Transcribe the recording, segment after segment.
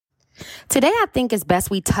Today, I think it's best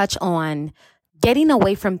we touch on getting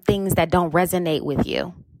away from things that don't resonate with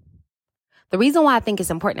you. The reason why I think it's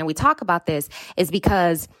important that we talk about this is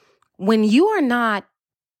because when you are not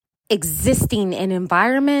existing in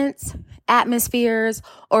environments, atmospheres,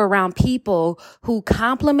 or around people who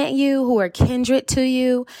compliment you, who are kindred to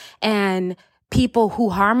you, and people who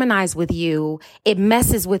harmonize with you, it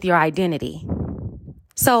messes with your identity.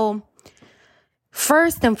 So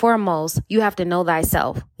first and foremost, you have to know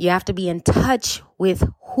thyself. You have to be in touch with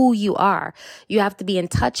who you are. You have to be in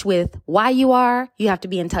touch with why you are. You have to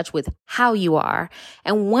be in touch with how you are.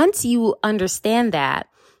 And once you understand that,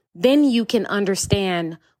 then you can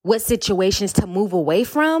understand what situations to move away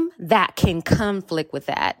from that can conflict with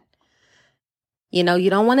that. You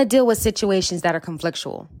don't want to deal with situations that are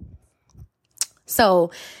conflictual.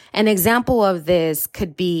 So an example of this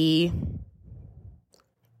could be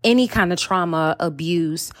any kind of trauma,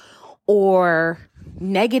 abuse, or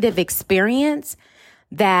negative experience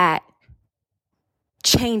that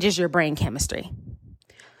changes your brain chemistry.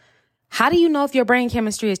 How do you know if your brain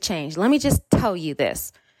chemistry has changed? Let me just tell you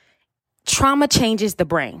this. Trauma changes the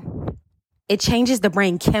brain. It changes the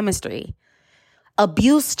brain chemistry.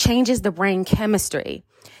 Abuse changes the brain chemistry.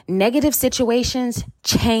 Negative situations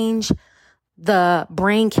change the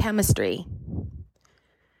brain chemistry.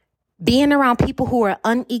 Being around people who are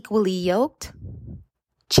unequally yoked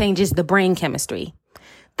changes the brain chemistry.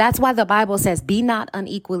 That's why the Bible says, be not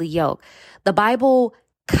unequally yoked. The Bible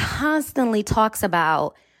constantly talks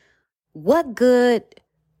about what good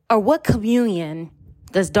or what communion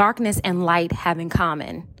does darkness and light have in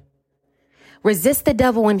common. Resist the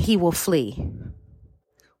devil and he will flee.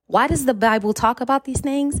 Why does the Bible talk about these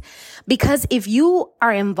things? Because if you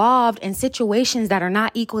are involved in situations that are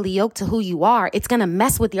not equally yoked to who you are, it's going to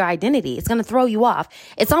mess with your identity. It's going to throw you off.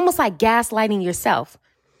 It's almost like gaslighting yourself.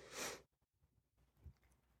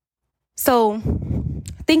 So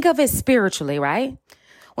think of it spiritually, right?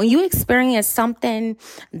 When you experience something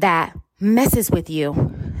that messes with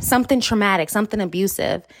you, something traumatic, something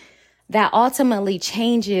abusive, that ultimately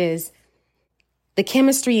changes the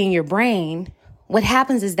chemistry in your brain, what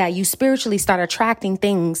happens is that you spiritually start attracting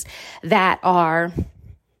things that are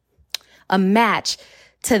a match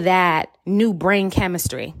to that new brain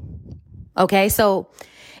chemistry. Okay, so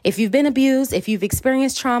if you've been abused, if you've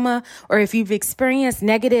experienced trauma, or if you've experienced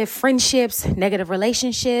negative friendships, negative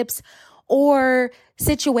relationships, or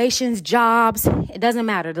situations, jobs, it doesn't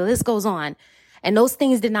matter. The list goes on. And those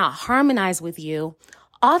things did not harmonize with you.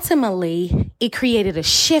 Ultimately, it created a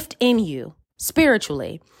shift in you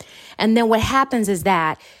spiritually. And then what happens is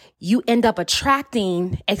that you end up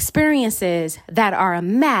attracting experiences that are a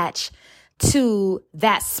match to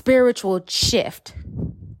that spiritual shift.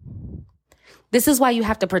 This is why you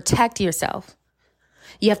have to protect yourself.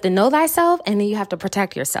 You have to know thyself, and then you have to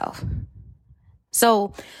protect yourself.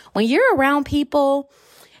 So when you're around people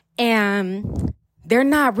and they're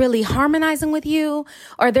not really harmonizing with you,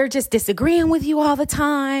 or they're just disagreeing with you all the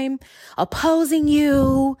time, opposing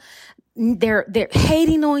you, they're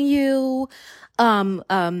hating on you,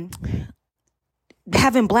 having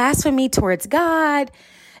blasphemy towards God,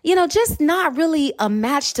 just not really a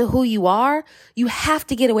match to who you are, you have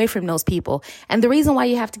to get away from those people. And the reason why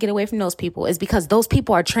you have to get away from those people is because those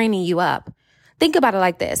people are training you up. Think about it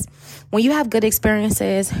like this. When you have good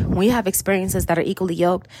experiences, when you have experiences that are equally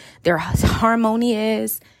yoked, they're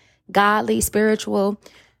harmonious, godly, spiritual,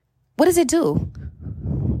 what does it do?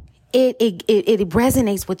 It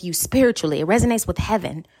resonates with you spiritually. It resonates with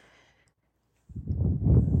heaven.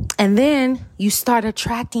 And then you start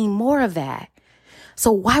attracting more of that.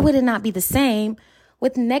 So why would it not be the same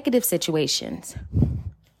with negative situations?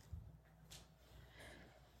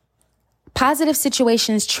 Positive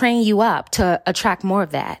situations train you up to attract more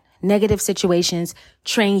of that. Negative situations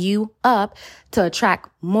train you up to attract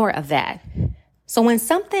more of that. So when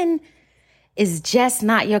something is just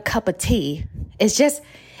not your cup of tea,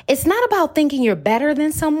 it's not about thinking you're better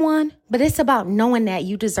than someone, but it's about knowing that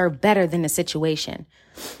you deserve better than the situation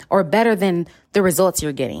or better than the results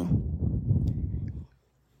you're getting.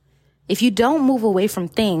 If you don't move away from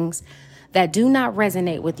things that do not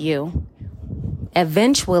resonate with you,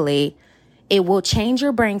 eventually it will change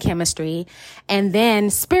your brain chemistry, and then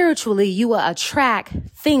spiritually you will attract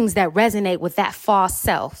things that resonate with that false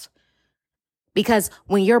self. Because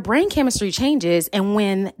when your brain chemistry changes and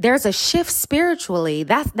when there's a shift spiritually,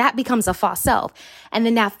 that becomes a false self. And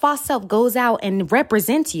then that false self goes out and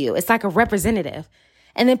represents you. It's like a representative.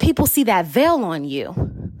 And then people see that veil on you.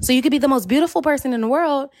 So you could be the most beautiful person in the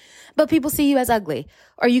world, but people see you as ugly.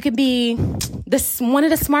 Or you could be one of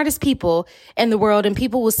the smartest people in the world and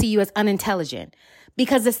people will see you as unintelligent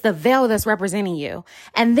because it's the veil that's representing you.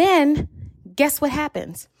 And then guess what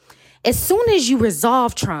happens? As soon as you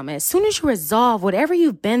resolve trauma, as soon as you resolve whatever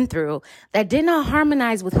you've been through that did not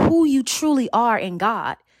harmonize with who you truly are in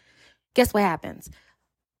God, guess what happens?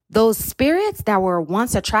 Those spirits that were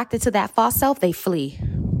once attracted to that false self, they flee.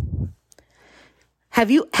 Have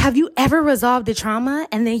you ever resolved the trauma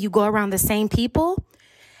and then you go around the same people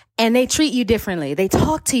and they treat you differently? They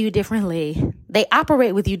talk to you differently. They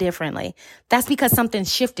operate with you differently. That's because something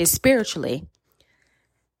shifted spiritually.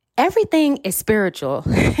 Everything is spiritual,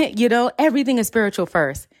 everything is spiritual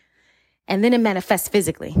first, and then it manifests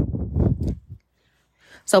physically.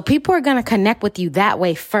 So people are going to connect with you that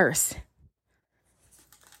way first.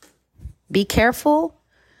 Be careful,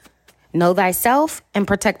 know thyself, and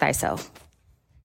protect thyself.